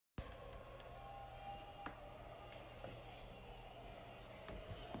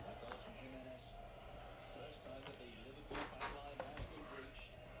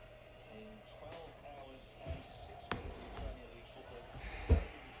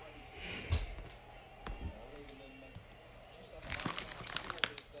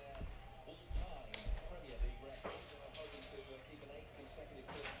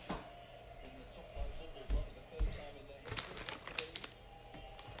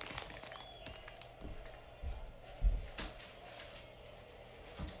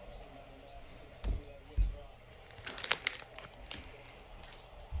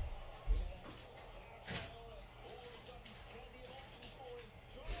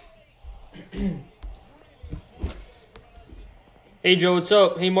Hey Joe, what's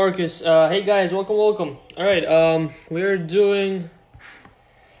up? Hey Marcus. Hey guys, welcome. All right, we're doing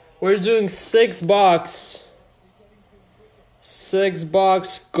 6 box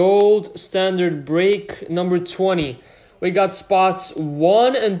gold standard break number 20. We got spots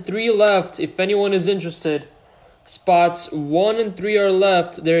 1 and 3 left. If anyone is interested, spots 1 and 3 are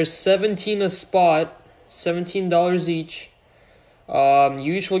left. There's 17 a spot, $17 each.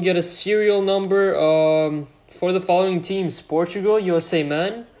 You each will get a serial number for the following teams: Portugal, USA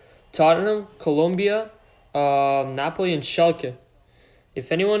Men, Tottenham, Colombia, Napoli, and Schalke.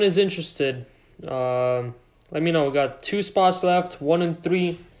 If anyone is interested, let me know. We got 2 spots left, 1 and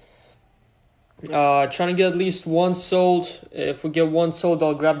 3. Trying to get at least 1 sold. If we get 1 sold,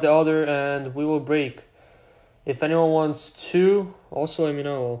 I'll grab the other and we will break. If anyone wants 2, also let me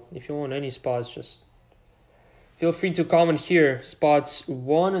know. Well, if you want any spots, just feel free to comment here. Spots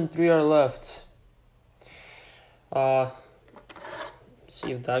 1 and 3 are left.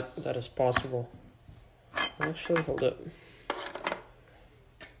 See if that is possible. Actually, hold up.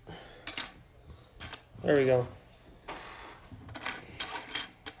 There we go.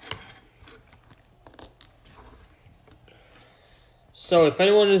 So if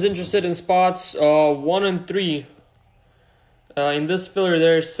anyone is interested in spots 1 and 3 in this filler,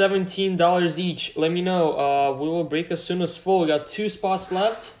 there's $17 each. Let me know. We will break as soon as full. We got 2 spots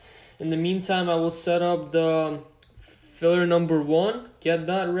left. In the meantime, I will set up the filler number 1. Get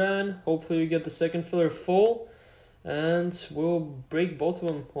that ran. Hopefully we get the second filler full. And we'll break both of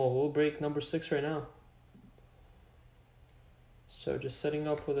them. Well, we'll break number 6 right now. So just setting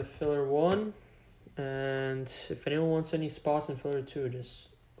up for the filler 1. And if anyone wants any spots in filler 2, just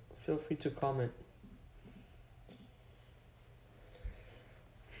feel free to comment.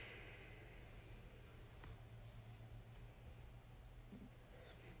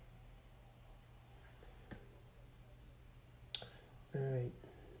 Alright.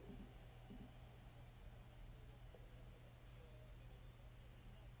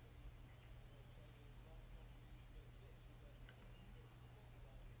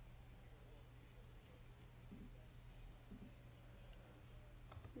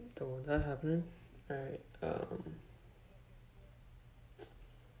 Don't want that happening. Alright.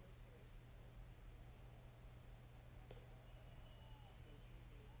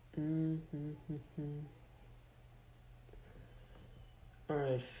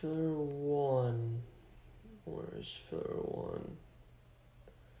 Alright, filler 1. Where's filler 1?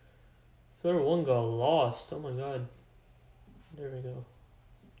 Filler 1 got lost. Oh my god. There we go.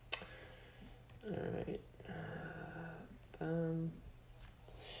 Alright.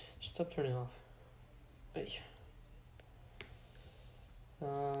 Stop turning off. Hey.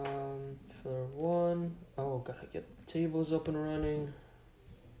 Filler 1. Oh, gotta get tables up and running.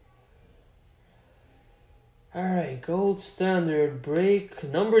 Alright, gold standard break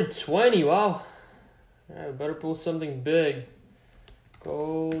number 20. Wow. Alright, better pull something big.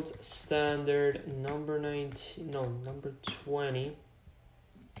 Gold standard number 19. No, number 20.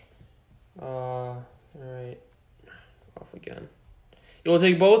 Alright. Off again. You will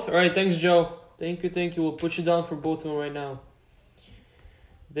take both? Alright, thanks, Joe. Thank you. We'll put you down for both of them right now.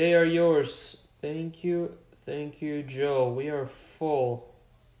 They are yours. Thank you, Joe. We are full.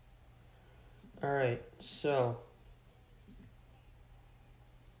 Alright, so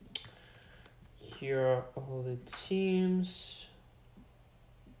here are all the teams.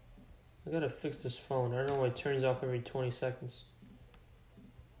 I gotta fix this phone. I don't know why it turns off every 20 seconds.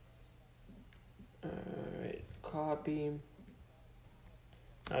 Alright, copy.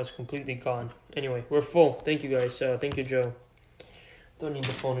 Now it's completely gone. Anyway, we're full. Thank you guys. Thank you, Joe. Don't need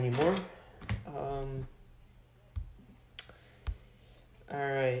the phone anymore.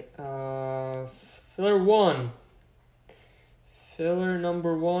 Alright, filler 1. Filler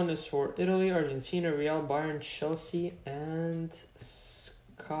number 1 is for Italy, Argentina, Real, Bayern, Chelsea, and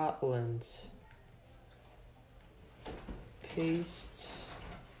Scotland. Paste.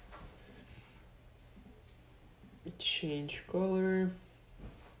 Change color.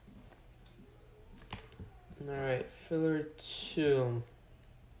 Alright, filler 2.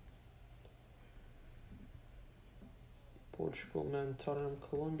 Portugal, Man, Tottenham,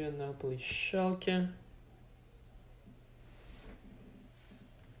 Colombia, Napoli, Schalke.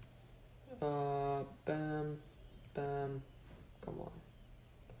 Bam. Come on.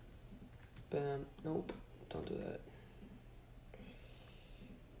 Bam. Nope. Don't do that.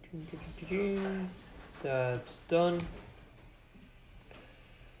 That's done.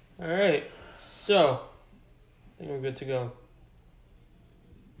 Alright. So, I think we're good to go.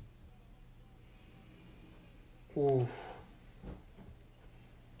 Oof.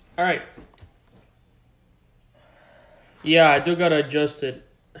 Alright. Yeah, I do gotta adjust it.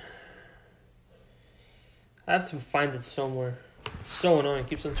 I have to find it somewhere. It's so annoying. It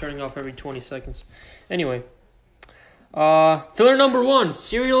keeps on turning off every 20 seconds. Anyway. Filler number 1.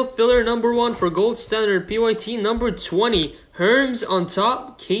 Serial filler number 1 for Gold Standard. PYT number 20. Herms on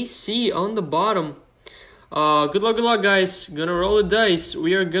top. KC on the bottom. Good luck, guys. Gonna roll the dice.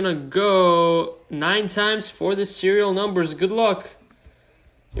 We are gonna go 9 times for the serial numbers. Good luck.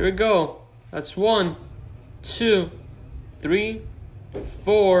 Here we go. That's 1, 2, 3,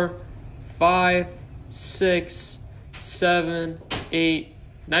 4, 5, 6, 7, 8.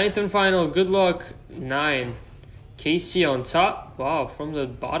 9th and final. Good luck. 9. KC on top. Wow, from the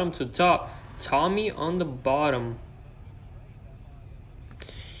bottom to top. Tommy on the bottom.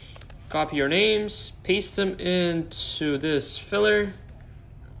 Copy your names. Paste them into this filler.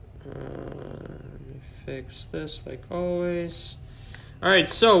 Let me fix this like always. Alright,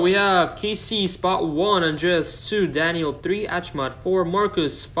 so we have KC spot 1, Andreas 2, Daniel 3, Achmat 4,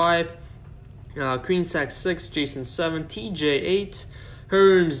 Marcus 5, Greensack 6, Jason 7, TJ 8,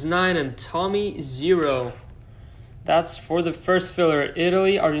 Herms 9, and Tommy 0. That's for the first filler.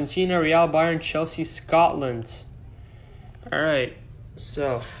 Italy, Argentina, Real, Bayern, Chelsea, Scotland. Alright,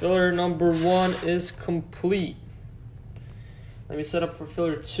 so filler number 1 is complete. Let me set up for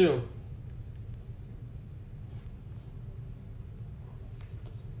filler 2.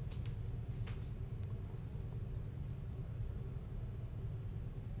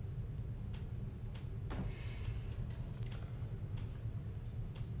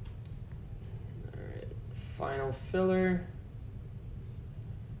 Final filler.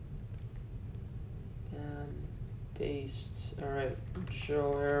 And paste. Alright,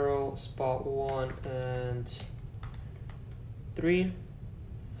 Joe Harrell, spot 1 and 3.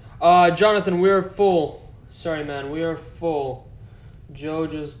 Jonathan, we are full. Sorry, man, we are full. Joe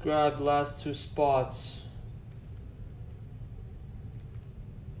just grabbed last 2 spots.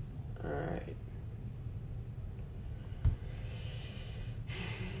 Alright.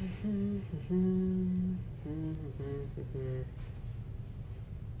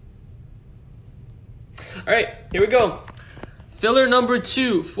 Alright, here we go. Filler number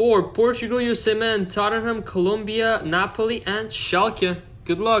 2 for Portugal, USMN, Tottenham, Colombia, Napoli, and Schalke.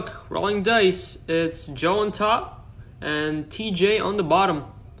 Good luck. Rolling dice. It's Joe on top and TJ on the bottom.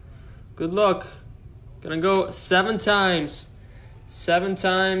 Good luck. Gonna go 7 times. 7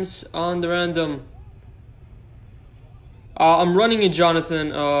 times on the random. I'm running it,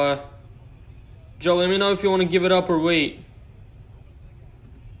 Jonathan. Joe, let me know if you want to give it up or wait.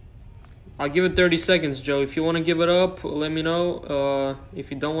 I'll give it 30 seconds, Joe. If you want to give it up, let me know.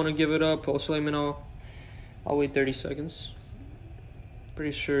 If you don't want to give it up, also let me know. I'll wait 30 seconds.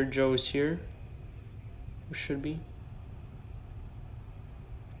 Pretty sure Joe is here. Or should be.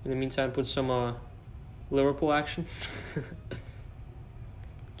 In the meantime, put some Liverpool action.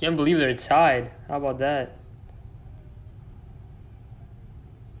 Can't believe they're tied. How about that?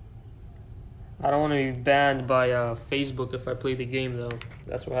 I don't want to be banned by Facebook if I play the game, though.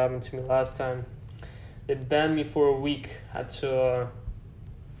 That's what happened to me last time. They banned me for a week. Had to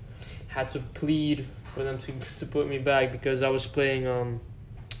plead for them to put me back because I was playing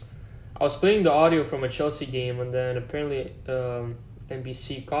the audio from a Chelsea game, and then apparently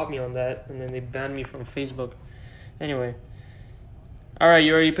NBC caught me on that, and then they banned me from Facebook. Anyway. Alright,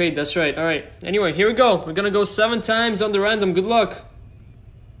 you already paid. That's right. Alright. Anyway, here we go. We're gonna go 7 times on the random. Good luck.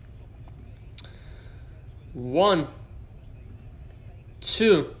 1,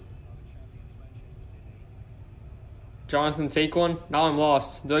 2. Jonathan, take one. Now I'm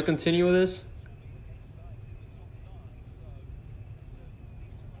lost. Do I continue with this?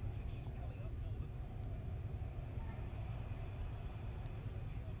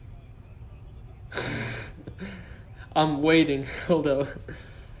 I'm waiting. Hold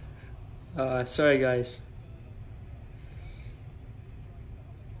on. Sorry, guys.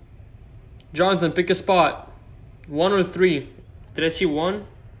 Jonathan, pick a spot. 1 or 3. Did I see 1?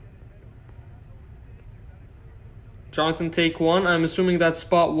 Jonathan, take 1. I'm assuming that's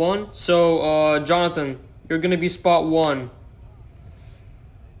spot 1. So, Jonathan, you're going to be spot 1.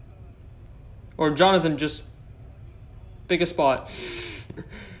 Or Jonathan, just pick a spot.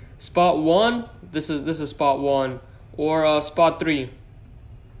 Spot 1. This is spot 1. Or spot 3.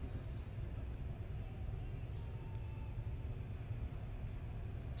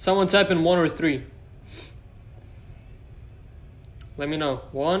 Someone type in 1 or 3. Let me know.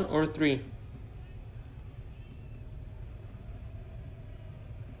 1 or 3.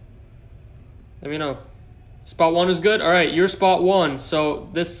 Let me know. Spot 1 is good? Alright, you're spot 1. So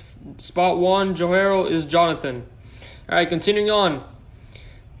this spot 1, Johero, is Jonathan. Alright, continuing on.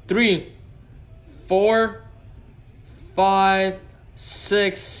 3, 4, 5,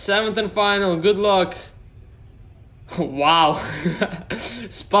 6, 7th and final. Good luck. Wow.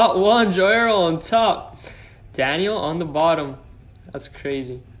 Spot 1, Joe Errol on top. Daniel on the bottom. That's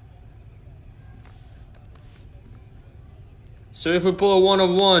crazy. So if we pull a 1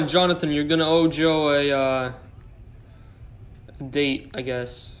 of 1, Jonathan, you're gonna owe Joe a date, I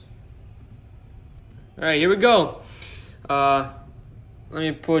guess. Alright, here we go. Let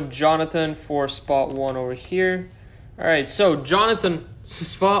me put Jonathan for spot 1 over here. Alright, so Jonathan,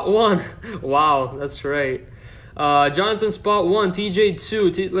 spot 1. Wow, that's right. Jonathan, spot 1, TJ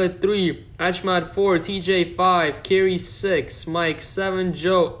 2, Titlet 3, Ashmat 4, TJ 5, Kerry 6, Mike 7,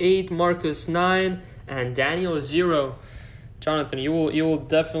 Joe 8, Marcus 9, and Daniel 0. Jonathan, you will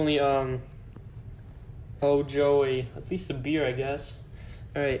definitely owe Joe at least a beer, I guess.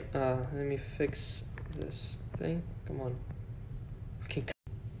 Alright, let me fix this thing. Come on. Okay.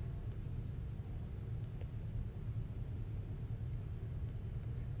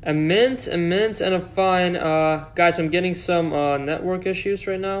 A mint, and a fine. Guys, I'm getting some network issues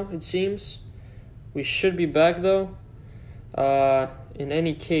right now, it seems. We should be back though. In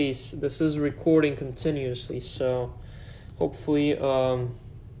any case, this is recording continuously, so hopefully I'm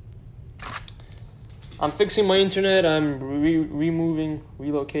fixing my internet. I'm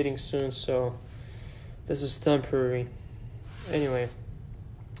relocating soon, so this is temporary. Anyway,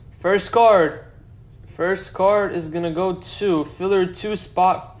 first card is gonna go to filler 2,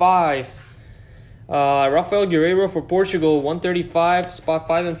 spot 5. Rafael Guerreiro for Portugal, 135. Spot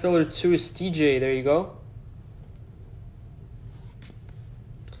 5 and filler 2 is TJ. There you go.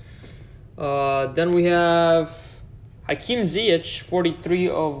 Then we have Hakim Ziyech, 43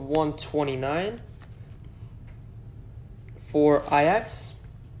 of 129 for Ajax.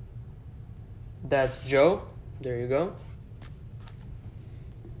 That's Joe. There you go.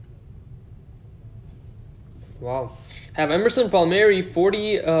 Wow. Have Emerson Palmieri,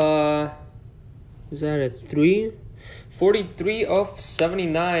 40, is that a 3? 43 of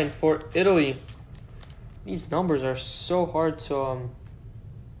 79 for Italy. These numbers are so hard to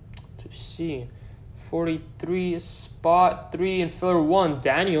see. 43, spot 3 and filler 1,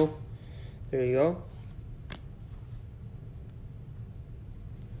 Daniel. There you go.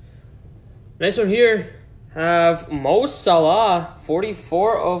 Next one here, have Mo Salah,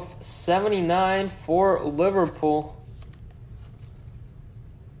 44 of 79 for Liverpool.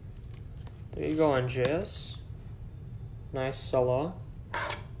 There you go, Andreas. Nice Salah.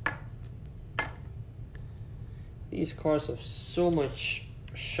 These cards have so much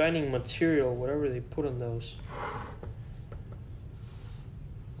shining material, whatever they put on those.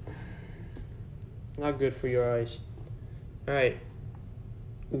 Not good for your eyes. Alright.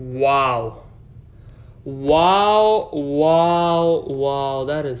 Wow. Wow,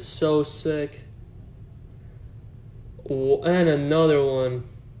 that is so sick. And another one.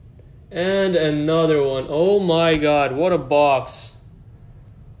 Oh my god, what a box.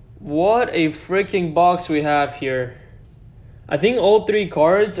 What a freaking box we have here. I think all 3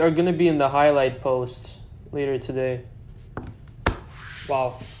 cards are gonna be in the highlight post later today.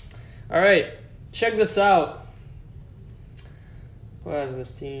 Wow. Alright, check this out. What has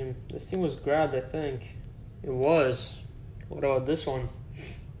this team? This team was grabbed, I think. It was. What about this one?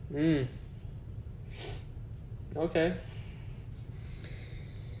 Okay.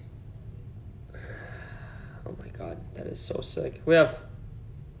 Oh my god, that is so sick. We have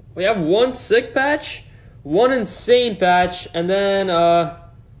one sick patch, one insane patch, and then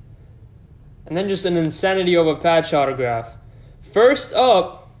just an insanity of a patch autograph. First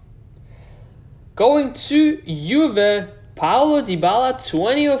up, going to Juve, Paulo Dybala,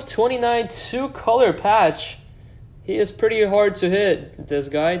 20 of 29, 2-color patch. He is pretty hard to hit, this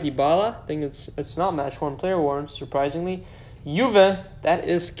guy, Dybala. I think it's not match worn, player worn, surprisingly. Juve, that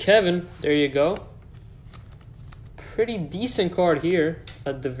is Kevin. There you go. Pretty decent card here,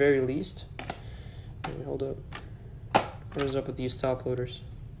 at the very least. Wait, hold up. What is up with these top loaders?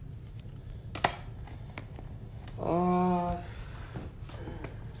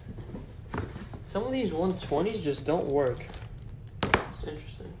 Some of these 120s just don't work. It's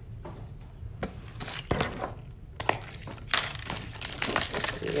interesting.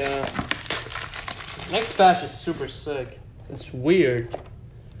 Yeah. Next patch is super sick. It's weird,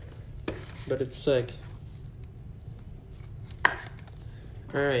 but it's sick.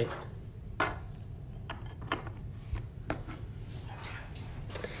 Alright.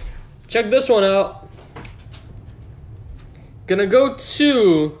 Check this one out. Gonna go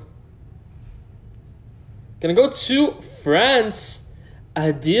to France.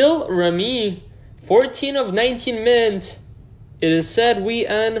 Adil Rami, 14 of 19 mint. It is said we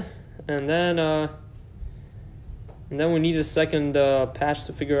and then And then we need a second patch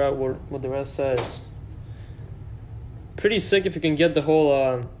to figure out what the rest says. Pretty sick if you can get the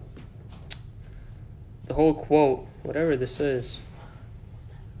whole quote, whatever this is.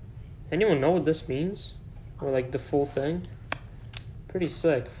 Anyone know what this means? Or like the full thing? Pretty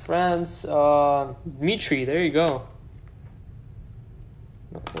sick. France, Dmitry, there you go.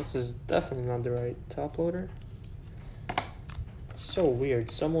 No, this is definitely not the right top loader. It's so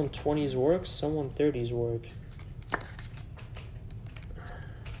weird. Someone 20s work, someone 30s work.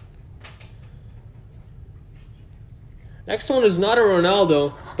 Next one is not a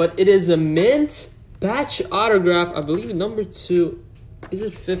Ronaldo, but it is a mint patch autograph. I believe number 2. Is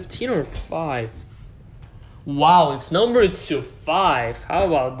it 15 or 5? Wow, it's number 5. How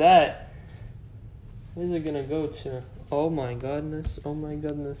about that? Where's it gonna go to? Oh my goodness. Oh my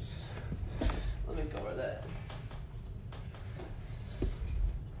goodness. Let me cover that.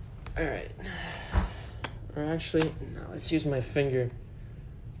 Alright. Or actually, no, let's use my finger.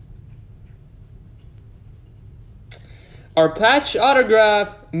 Our patch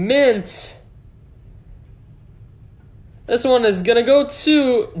autograph, mint. This one is gonna go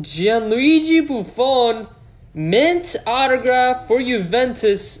to Gianluigi Buffon, mint autograph for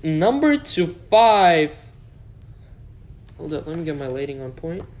Juventus, number 2/5. Hold up, let me get my lighting on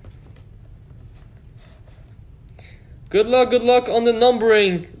point. Good luck on the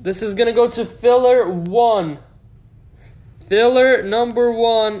numbering. This is gonna go to filler 1. Filler number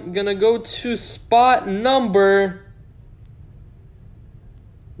 1, gonna go to spot number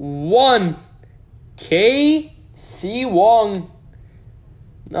 1. KC Wong.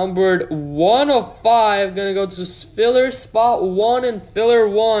 Numbered 1 of 5. Gonna go to filler spot 1 and filler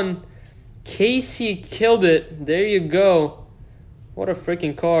 1. Casey killed it. There you go. What a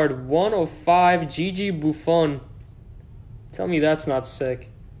freaking card. 1 of 5. Gigi Buffon. Tell me that's not sick.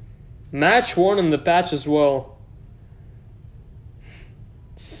 Match 1 on the patch as well.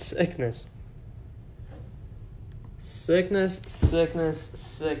 Sickness. Sickness.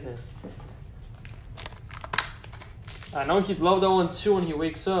 I know he'd love that one too when he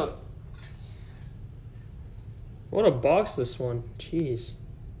wakes up. What a box this one. Jeez.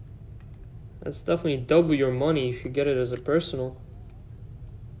 That's definitely double your money if you get it as a personal.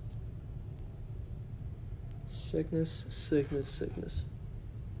 Sickness.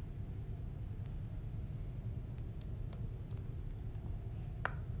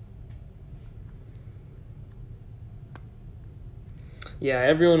 Yeah,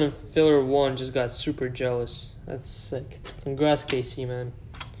 everyone in filler 1 just got super jealous. That's sick. Congrats, KC, man.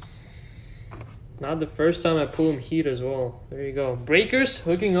 Not the first time I pull him heat as well. There you go. Breakers,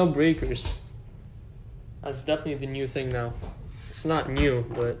 hooking up breakers. That's definitely the new thing now. It's not new,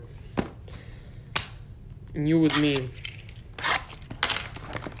 but new with me.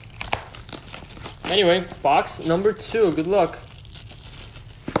 Anyway, box number 2. Good luck.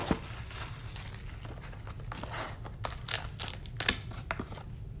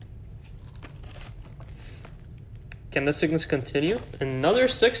 Can the sickness continue? Another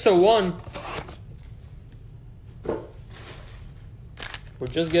 601. We're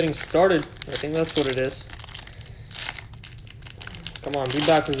just getting started. I think that's what it is. Come on, be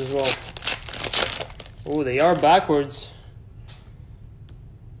backwards as well. Oh, they are backwards.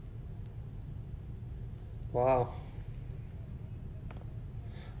 Wow.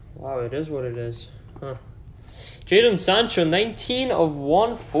 Wow, it is what it is. Huh. Jadon Sancho, 19 of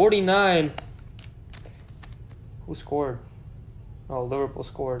 149. Who scored? Oh, Liverpool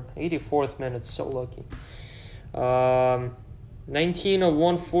scored. 84th minute, so lucky. 19 of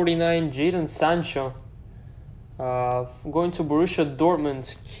 149, Jadon Sancho. Going to Borussia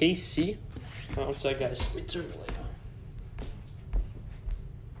Dortmund, KC. Oh, what's that, guys? Return the light.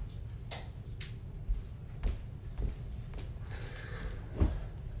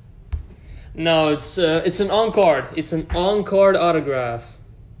 No, it's an on-card. It's an on-card autograph.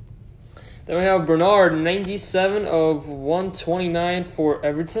 Then we have Bernard, 97 of 129 for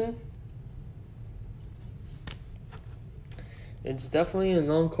Everton. It's definitely a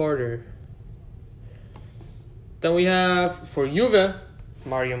non-carder. Then we have, for Juve,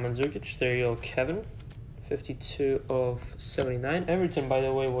 Mario Mandzukic. There you go, Kevin. 52 of 79. Everton, by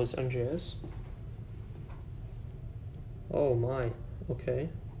the way, was Andreas. Oh my, okay.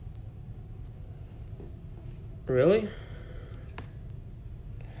 Really?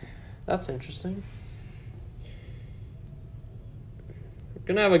 That's interesting. We're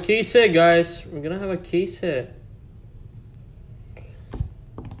gonna have a case hit, guys. We're gonna have a case hit.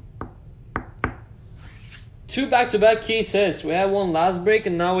 2 back-to-back case hits. We had one last break,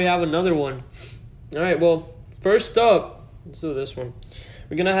 and now we have another one. All right, well, first up, let's do this one.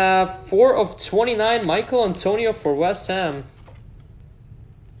 We're going to have 4 of 29, Michael Antonio for West Ham.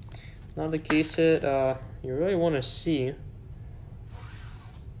 Not the case hit you really want to see.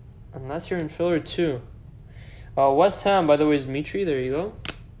 Unless you're in filler 2. West Ham, by the way, is Mitri. There you go.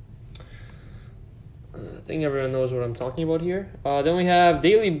 I think everyone knows what I'm talking about here. Then we have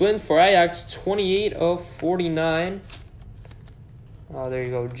Daley Blind for Ajax, 28 of 49. There you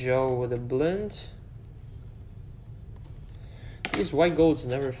go, Joe with a Blind. These white golds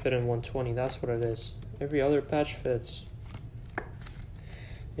never fit in 120. That's what it is. Every other patch fits.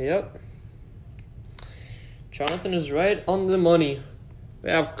 Yep. Jonathan is right on the money. We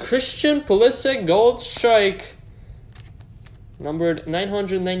have Christian Pulisic gold strike. Numbered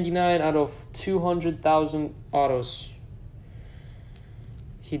 999 out of 200,000 autos.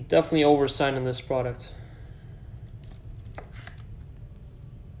 He definitely oversigned in this product.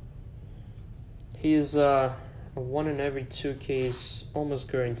 He's a 1 in every 2 case, almost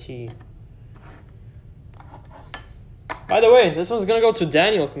guarantee. By the way, this one's gonna go to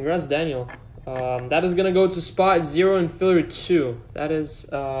Daniel. Congrats, Daniel. That is gonna go to spot 0 in filler 2. That is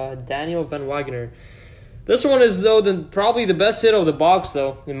Daniel Van Wagner. This one is, though, probably the best hit of the box,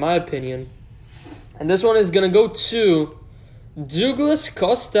 though, in my opinion. And this one is going to go to Douglas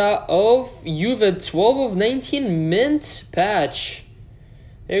Costa of Juve, 12 of 19 mint patch.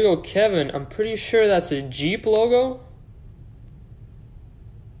 There you go, Kevin. I'm pretty sure that's a Jeep logo.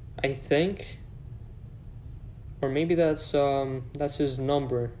 I think. Or maybe that's his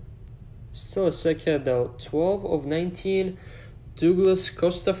number. Still a sick hit, though. 12 of 19 Douglas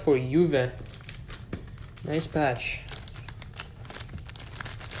Costa for Juve. Nice patch.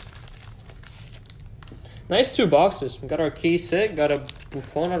 Nice 2 boxes. We got our case hit. Got a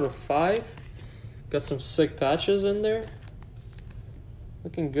Buffon out of 5. Got some sick patches in there.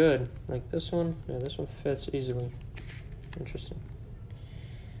 Looking good. Like this one. Yeah, this one fits easily. Interesting.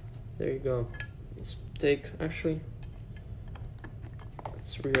 There you go. Let's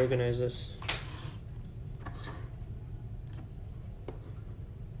reorganize this.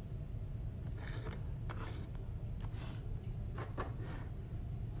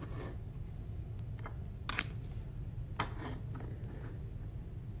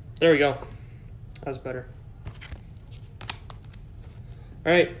 There we go. That's better.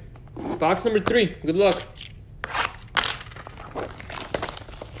 All right. Box number 3. Good luck.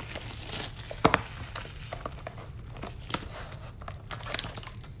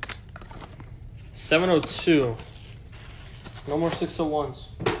 $702. No more 601s.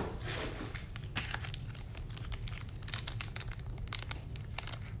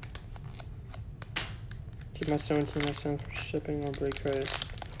 Keep my 17 next time for shipping or break credit.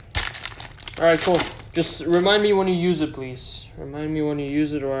 Alright, cool. Just remind me when you use it, please. Remind me when you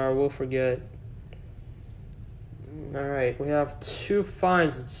use it or I will forget. Alright, we have 2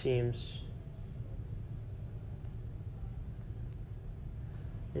 fines, it seems.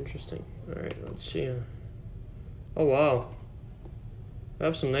 Interesting. Alright, let's see. Oh, wow. I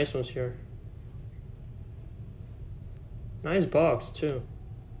have some nice ones here. Nice box, too.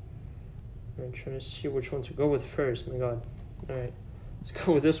 I'm trying to see which one to go with first. My god. Alright, let's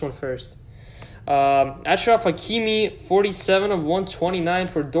go with this one first. Achraf Hakimi, 47 of 129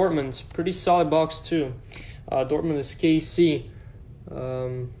 for Dortmund. Pretty solid box too. Dortmund is KC.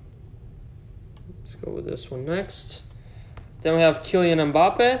 Let's go with this one next. Then we have Kylian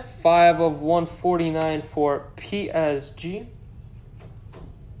Mbappe, 5 of 149 for PSG.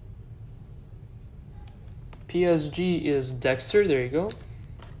 PSG is Dexter. There you go.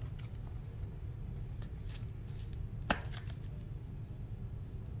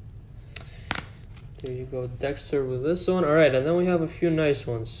 There you go, Dexter with this one. All right, and then we have a few nice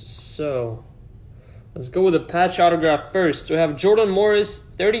ones. So, let's go with the patch autograph first. We have Jordan Morris,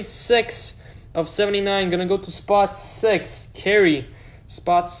 36 of 79. Gonna go to spot 6. Carey,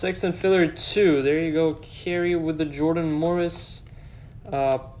 spot 6 and filler 2. There you go, Carey with the Jordan Morris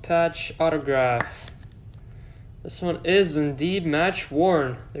patch autograph. This one is indeed match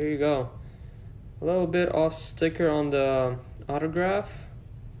worn. There you go. A little bit off sticker on the autograph.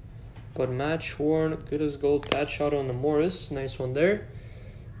 But match worn, good as gold patch auto on the Morris. Nice one there.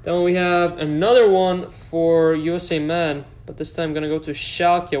 Then we have another one for USA Man, but this time gonna go to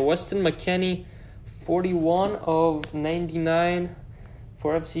Schalke. Weston McKennie, 41 of 99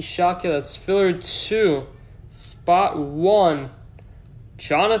 for FC Schalke. That's filler 2. Spot 1.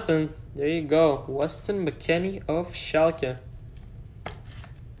 Jonathan, there you go. Weston McKennie of Schalke.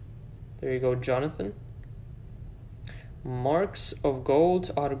 There you go, Jonathan. Marks of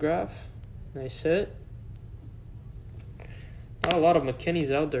gold autograph. Nice hit. Not a lot of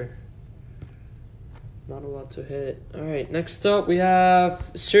McKennies out there. Not a lot to hit. All right, next up we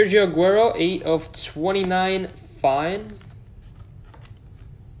have Sergio Aguero, 8 of 29, fine.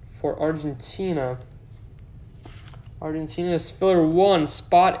 For Argentina. Argentina is filler 1,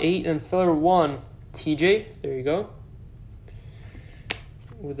 spot 8 and filler 1. TJ, there you go.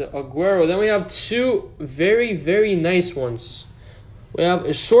 With the Aguero. Then we have two very, very nice ones. We have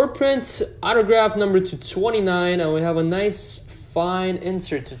a short print autograph number to 29, and we have a nice fine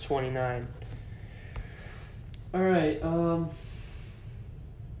insert to 29. All right, give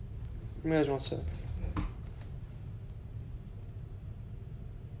me guys 1 sec.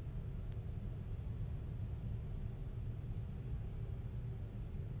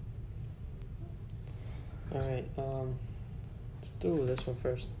 All right, let's do this one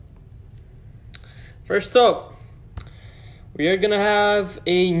first. First up, we are gonna have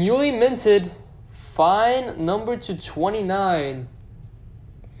a newly minted fine number to 29.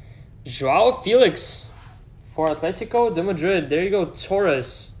 Joao Felix for Atletico de Madrid. There you go,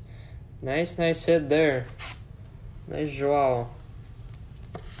 Torres. Nice hit there. Nice Joao.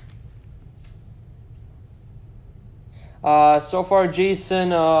 So far, Jason,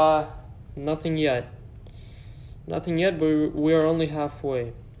 nothing yet. Nothing yet, but we are only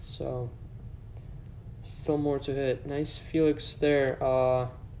halfway. So, still more to hit. Nice Felix there.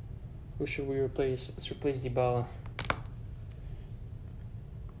 Who should we replace? Let's replace Dybala.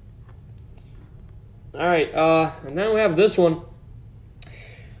 Alright, and then we have this one.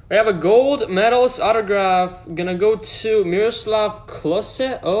 We have a gold medalist autograph. Gonna go to Miroslav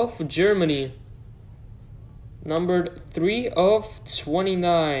Klose of Germany. Numbered 3 of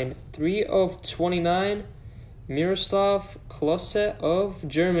 29. 3 of 29. Miroslav Klose of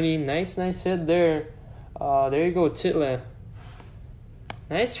Germany. Nice hit there. There you go, Title.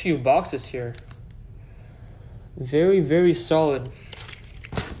 Nice few boxes here. Very, very solid.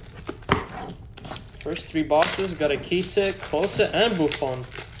 First 3 boxes got a Kiese, Klose, and Buffon.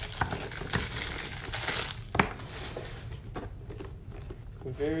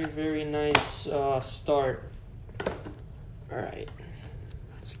 Very, very nice start. Alright.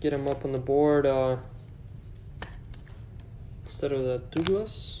 Let's get him up on the board. Instead of the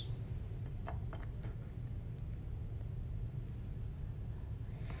Douglas.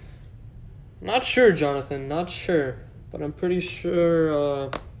 Not sure, Jonathan. Not sure. But I'm pretty sure...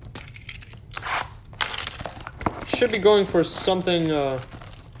 should be going for something around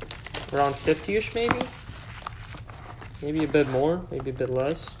 50-ish, maybe? Maybe a bit more. Maybe a bit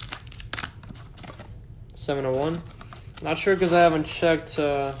less. 701. Not sure because I haven't checked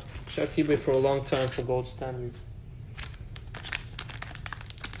eBay for a long time for gold standard.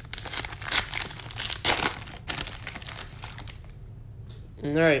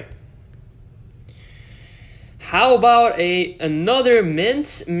 Alright. How about another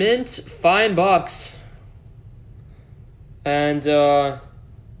mint fine box? And gonna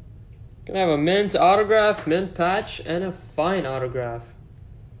have a mint autograph, mint patch, and a fine autograph.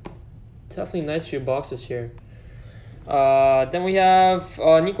 Definitely nice few boxes here. Then we have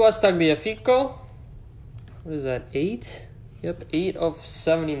Nicolas Tagliafico. What is that? 8? Yep, 8 of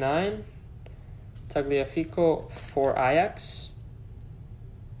 79. Tagliafico for Ajax.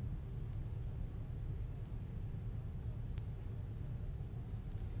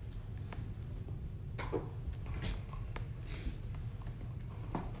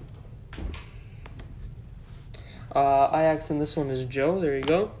 Ajax, and this one is Joe. There you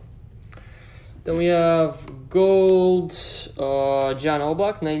go. Then we have gold Jan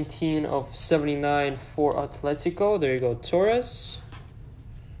Oblak, 19 of 79 for Atletico. There you go, Torres.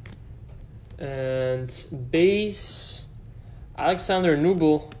 And base Alexander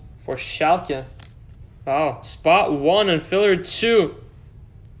Nubel for Schalke. Wow, spot 1 and filler 2.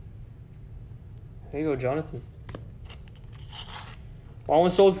 There you go, Jonathan. One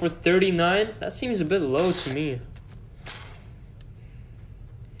was sold for 39. That seems a bit low to me.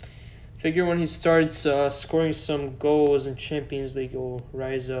 Figure when he starts scoring some goals in Champions League, he'll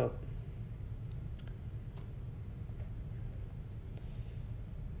rise up.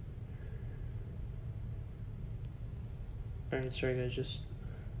 Alright, sorry guys, just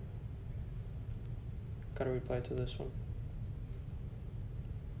gotta reply to this one.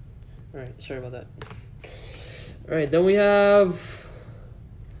 Alright, sorry about that. Alright, then we have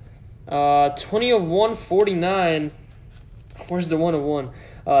 20 of 149. Where's the 1 of 1?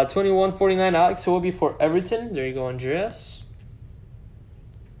 2149 Alex Iwobi for Everton. There you go, Andreas.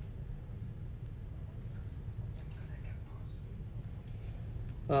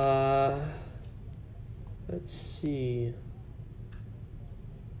 Let's see.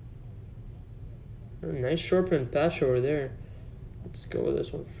 Oh, nice short print patch over there. Let's go with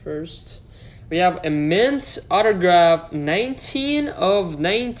this one first. We have a mint autograph, 19 of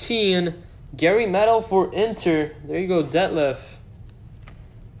 19. Gary Medel for Inter. There you go, Detlef.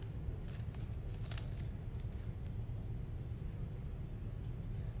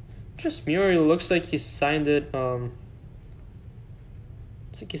 Just Murray looks like he signed it. Looks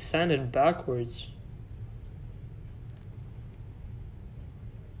like he signed it backwards.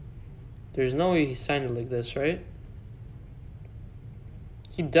 There's no way he signed it like this, right?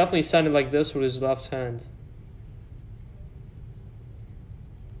 He definitely signed it like this with his left hand.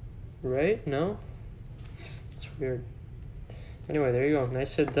 Right? No? It's weird. Anyway, there you go.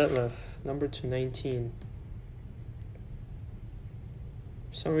 Nice hit, Detlef. Number 219.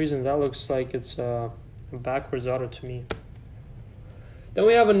 For some reason, that looks like it's a backwards auto to me. Then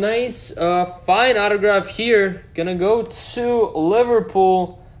we have a nice, fine autograph here. Gonna go to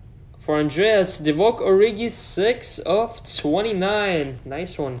Liverpool for Andreas. Divock Origi, 6 of 29.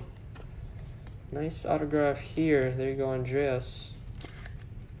 Nice one. Nice autograph here. There you go, Andreas.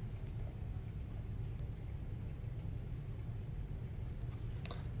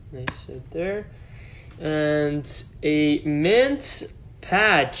 Nice hit there. And a mint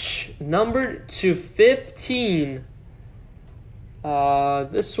patch, numbered to 15.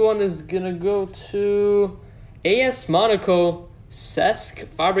 This one is gonna go to AS Monaco, Cesc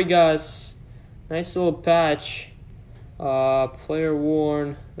Fabregas. Nice little patch. Player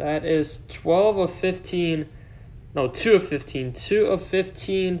worn. That is 12 of 15. No, 2 of 15. 2 of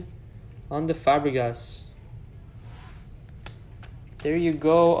 15 on the Fabregas. There you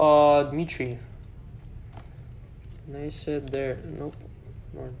go, Dmitry. Nice hit there. Nope.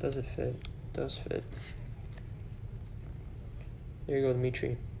 Or does it fit? It does fit. There you go,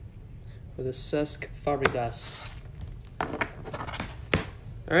 Dmitry. With a Cesc Fabregas.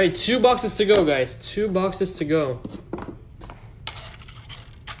 Alright, 2 boxes to go, guys. 2 boxes to go.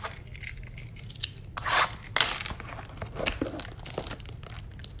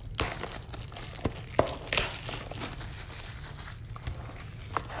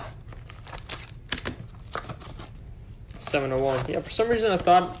 $701. Yeah, for some reason I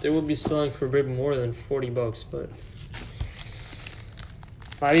thought they would be selling for a bit more than $40, but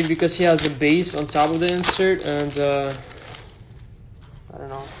maybe because he has a base on top of the insert, and I don't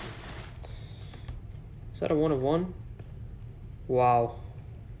know. Is that a 1 of 1? Wow.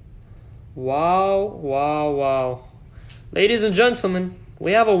 Wow, wow, wow. Ladies and gentlemen,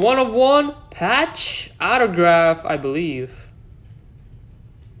 we have a 1 of 1 patch autograph, I believe.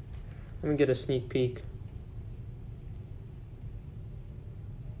 Let me get a sneak peek.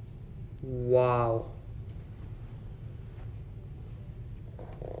 Wow.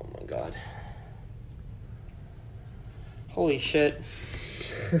 Oh my god. Holy shit.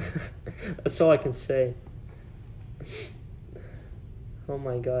 That's all I can say. Oh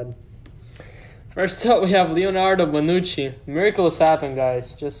my god. First up, we have Leonardo Bonucci. Miracles happen,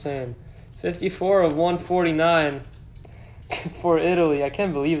 guys. Just saying. 54 of 149 for Italy. I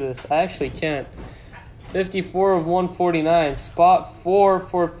can't believe this. I actually can't. 54 of 149. Spot 4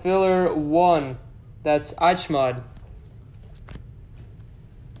 for filler 1. That's Achmad.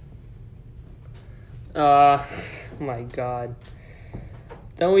 My god.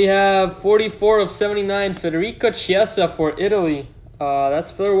 Then we have 44 of 79. Federico Chiesa for Italy.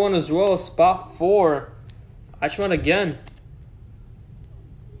 That's filler 1 as well. Spot 4. Achmad again.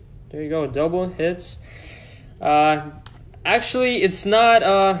 There you go. Double hits. Actually, it's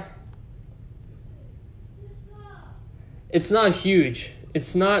not... It's not huge.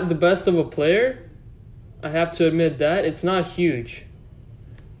 It's not the best of a player. I have to admit that. It's not huge.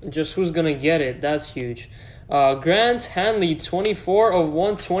 Just who's going to get it. That's huge. Grant Hanley, 24 of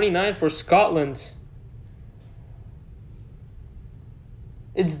 129 for Scotland.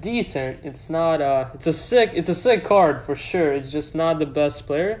 It's decent. It's not... It's a sick card for sure. It's just not the best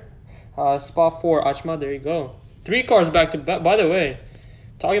player. Spot 4, Achmad. There you go. 3 cards back to back. By the way,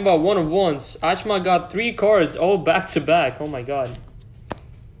 talking about 1 of 1s, Achmad got 3 cards all back to back. Oh my god.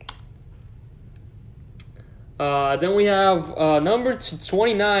 Then we have number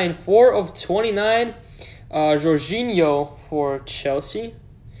 29, 4 of 29, Jorginho for Chelsea.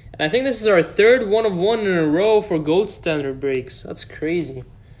 And I think this is our 3rd 1 of 1 in a row for gold standard breaks. That's crazy.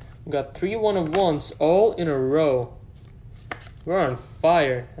 We got 3 1 of 1s all in a row. We're on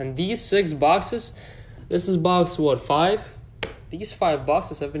fire. And these 6 boxes, this is box what, 5? These 5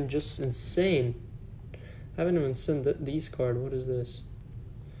 boxes have been just insane. I haven't even seen these cards. What is this?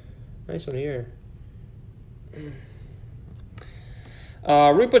 Nice one here.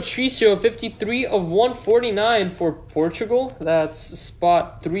 Rui Patricio, 53 of 149 for Portugal. That's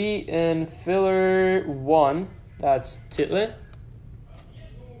spot 3 in filler 1. That's Title.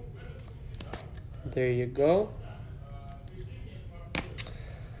 There you go.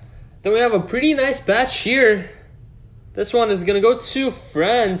 Then we have a pretty nice patch here. This one is going to go to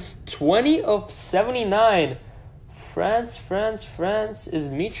France. 20 of 79. France is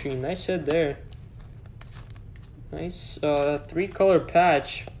Mitri. Nice hit there. Nice 3-color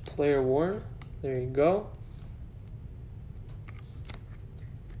patch. Player worn. There you go.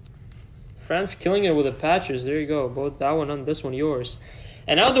 France killing it with the patches. There you go. Both that one and this one yours.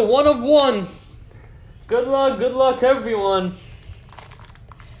 And now the 1 of 1. Good luck everyone.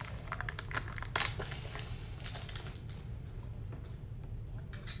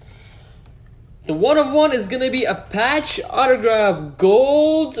 The 1 of 1 is going to be a patch autograph.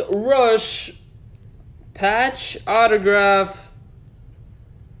 Gold Rush patch autograph.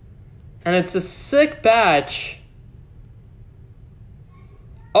 And it's a sick patch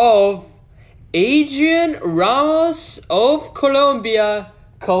of Adrian Ramos of Colombia.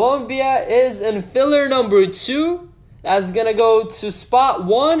 Colombia is in filler number 2. That's going to go to spot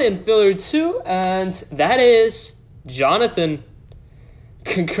 1 in filler 2. And that is Jonathan.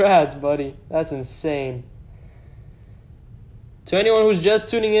 Congrats, buddy. That's insane. To anyone who's just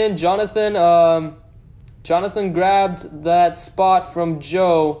tuning in, Jonathan grabbed that spot from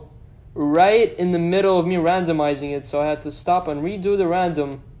Joe right in the middle of me randomizing it. So I had to stop and redo the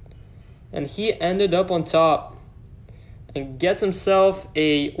random. And he ended up on top and gets himself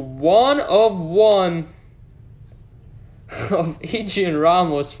a 1 of 1 of Adrian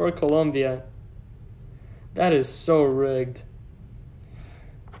Ramos for Colombia. That is so rigged.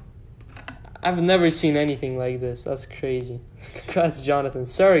 I've never seen anything like this. That's crazy. Congrats, Jonathan.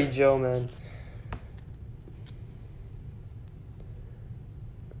 Sorry, Joe, man.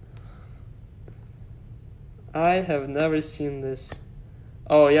 I have never seen this.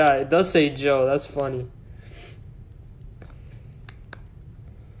 Oh, yeah, it does say Joe. That's funny.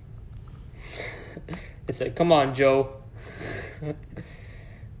 It's like, come on, Joe.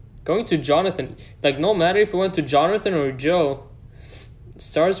 Going to Jonathan. Like, no matter if it went to Jonathan or Joe, it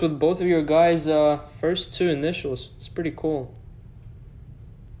starts with both of your guys' first 2 initials. It's pretty cool.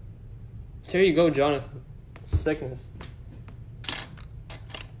 There you go, Jonathan. Sickness.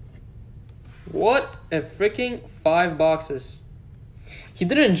 What a freaking 5 boxes. He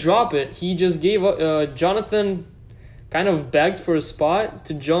didn't drop it. He just gave up. Jonathan kind of begged for a spot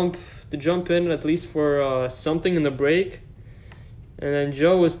to jump in at least for something in the break. And then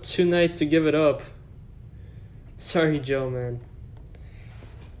Joe was too nice to give it up. Sorry, Joe, man.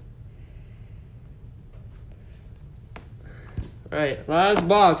 Alright, last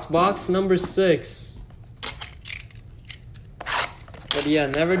box number 6. But yeah,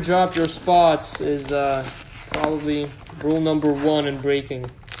 never drop your spots is probably rule number 1 in breaking.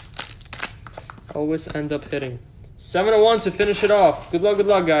 Always end up hitting. 701 to finish it off. Good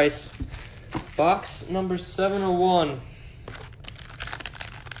luck, guys. Box number 701.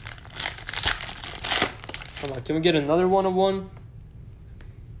 Come on, can we get another 1 of 1?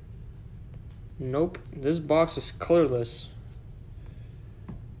 Nope, this box is colorless.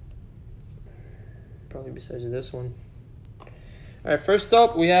 Probably besides this one. Alright, first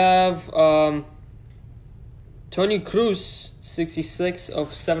up we have Toni Kroos, 66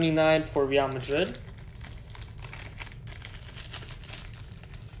 of 79 for Real Madrid.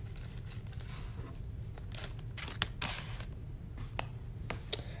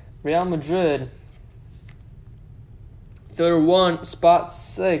 Real Madrid. Filler 1, spot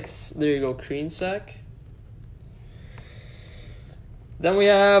 6. There you go, Kreensack. Then we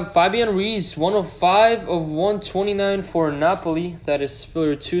have Fabian Ruiz, 105 of 129 for Napoli. That is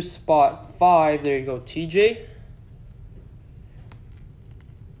filler 2, spot 5. There you go, TJ.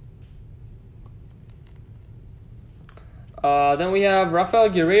 Then we have Rafael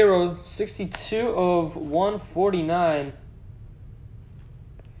Guerreiro, 62 of 149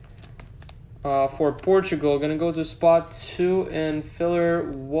 for Portugal. Gonna go to spot 2 in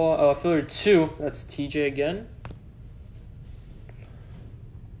filler 2. That's TJ again.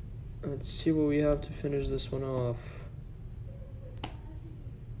 Let's see what we have to finish this one off.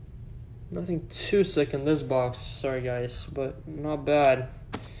 Nothing too sick in this box. Sorry, guys, but not bad.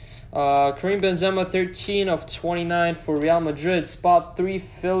 Karim Benzema, 13 of 29 for Real Madrid. Spot 3,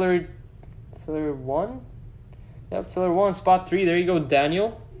 filler 1? Yeah, filler 1, spot 3. There you go,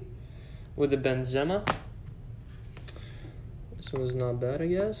 Daniel, with the Benzema. This one is not bad, I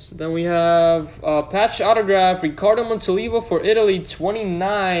guess. Then we have patch autograph, Ricardo Montolivo for Italy,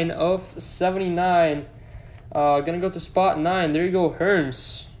 29 of 79. Gonna go to spot 9. There you go,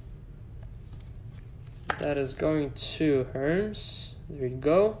 Herms. That is going to Herms. There you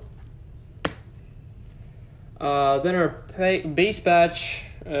go. Then our base patch,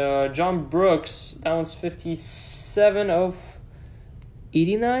 John Brooks. That one's 57 of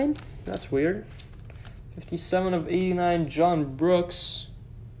 89. That's weird. 57 of 89, John Brooks.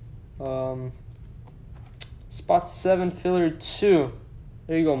 Spot 7, filler 2.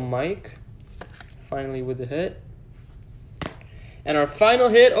 There you go, Mike. Finally with the hit. And our final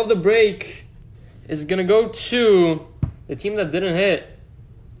hit of the break is going to go to the team that didn't hit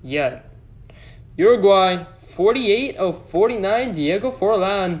yet. Uruguay, 48 of 49, Diego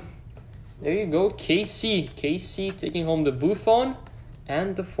Forlan. There you go, KC. KC taking home the Buffon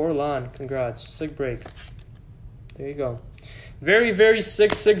and the Forlan. Congrats. Sick break. There you go. Very, very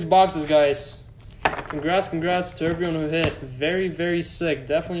sick 6 boxes, guys. Congrats to everyone who hit. Very, very sick.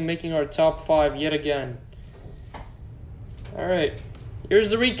 Definitely making our top 5 yet again. Alright. Here's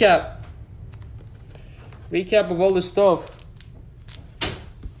the recap. Recap of all the stuff.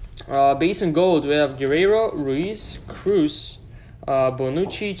 Base and gold, we have Guerrero, Ruiz, Cruz,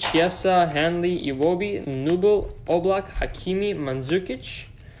 Bonucci, Chiesa, Hanley, Iwobi, Nubel, Oblak, Hakimi, Mandzukic,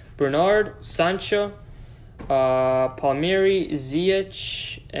 Bernard, Sancho, Palmieri,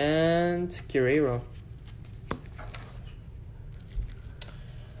 Ziyech, and Guerrero.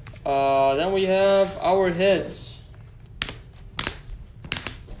 Then we have our hits.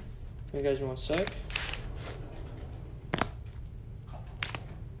 You guys want a sec?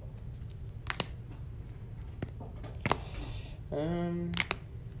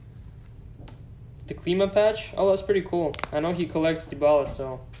 The Klima patch. Oh, that's pretty cool. I know he collects Dybala,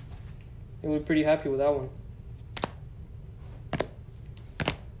 so he'll be pretty happy with that one.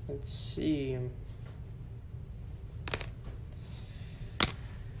 Let's see.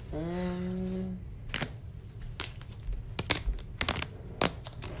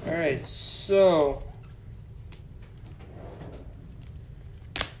 Alright, so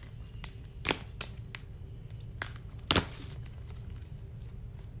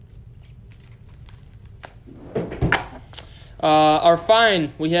our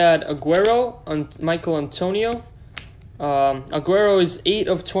fine, we had Aguero on Michael Antonio. Aguero is 8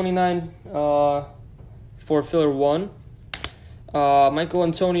 of 29 for filler 1. Michael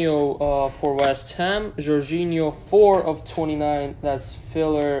Antonio for West Ham. Jorginho 4 of 29. That's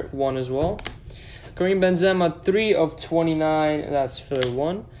filler 1 as well. Karim Benzema 3 of 29. That's filler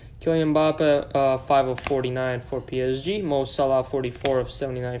 1. Kylian Mbappe 5 of 49 for PSG. Mo Salah 44 of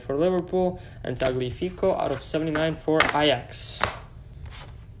 79 for Liverpool. And Tagliafico out of 79 for Ajax.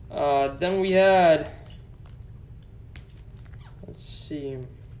 Then we had, let's see.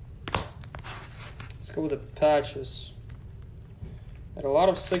 Let's go with the patches. Had a lot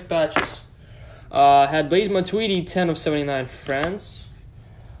of sick patches. Had Blaise Matuidi 10 of 79 France.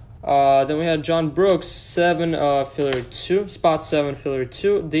 Then we had John Brooks 7 filler 2, spot 7 filler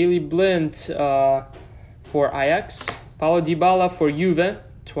 2. Daley Blind for Ajax. Paulo Dybala for Juve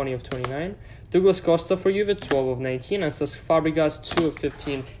 20 of 29. Douglas Costa for Juve 12 of 19. And Cesc Fabregas 2 of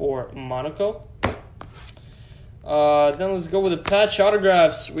 15 for Monaco. Then let's go with the patch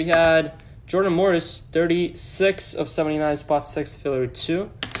autographs. We had Jordan Morris 36 of 79, spot 6 filler 2.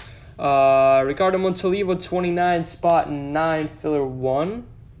 Ricardo Montolivo 29, spot 9 filler 1.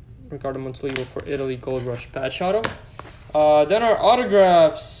 Ricardo Montolivo for Italy, Gold Rush patch auto. Then our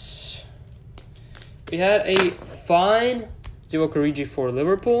autographs. We had a fine Divock Origi for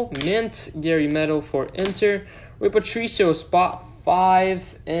Liverpool. Mint Gary Medel for Inter. Rui Patricio spot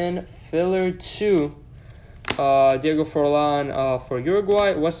 5 in filler 2. Diego Forlan for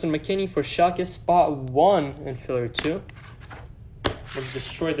Uruguay. Weston McKennie for Schalke spot 1 in filler 2. We'll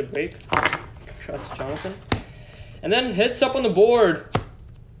destroy the break. Congrats, Jonathan. And then hits up on the board.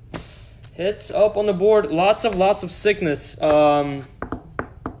 Hits up on the board. Lots of sickness.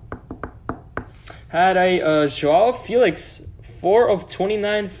 Had a Joao Felix 4 of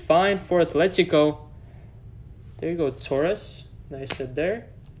 29 fine for Atletico. There you go, Torres. Nice hit there.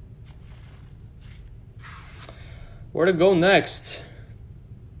 Where to go next?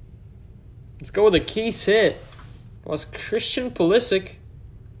 Let's go with a case hit. It was Christian Pulisic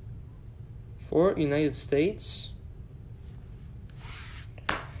for United States.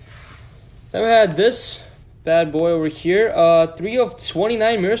 Then we had this bad boy over here. 3 of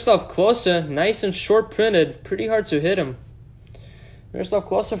 29, Miroslav Klose. Nice and short printed. Pretty hard to hit him. Miroslav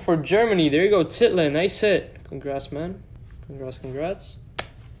Klose for Germany. There you go, Title. Nice hit. Congrats, man. Congrats.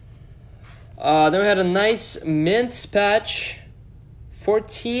 Then we had a nice mint patch.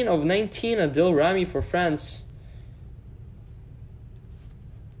 14 of 19, Adil Rami for France.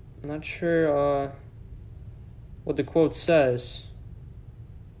 I'm not sure what the quote says.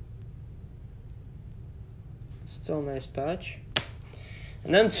 Still a nice patch.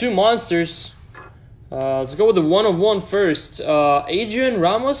 And then 2 monsters. Let's go with the 1 of 1 first. Adrian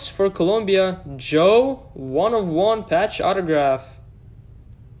Ramos for Colombia. Joe, 1 of 1 patch autograph.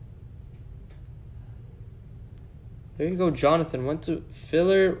 There you go, Jonathan. Went to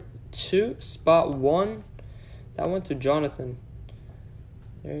filler 2, spot 1. That went to Jonathan.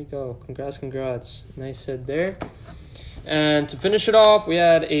 There you go. Congrats. Nice hit there. And to finish it off, we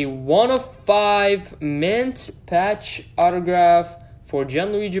had a 1 of 5 mint patch autograph for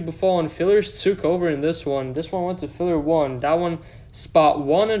Gianluigi Buffon. Fillers took over in this one. This one went to filler 1. That one spot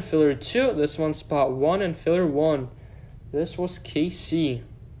 1 and filler 2. This one spot 1 and filler 1. This was KC.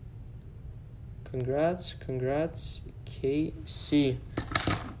 Congrats, KC.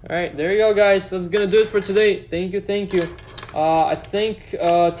 Alright, there you go, guys. That's gonna do it for today. Thank you. I think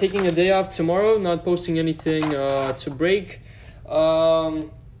taking a day off tomorrow, not posting anything to break.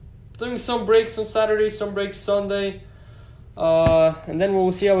 Doing some breaks on Saturday, some breaks Sunday. And then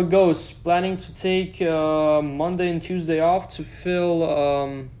we'll see how it goes. Planning to take Monday and Tuesday off to fill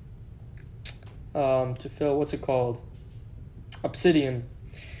what's it called? Obsidian.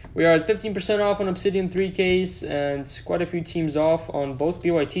 We are at 15% off on Obsidian 3Ks and quite a few teams off on both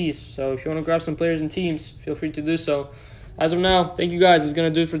BYTs. So if you want to grab some players and teams, feel free to do so. As of now, thank you guys. It's going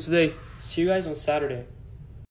to do it for today. See you guys on Saturday.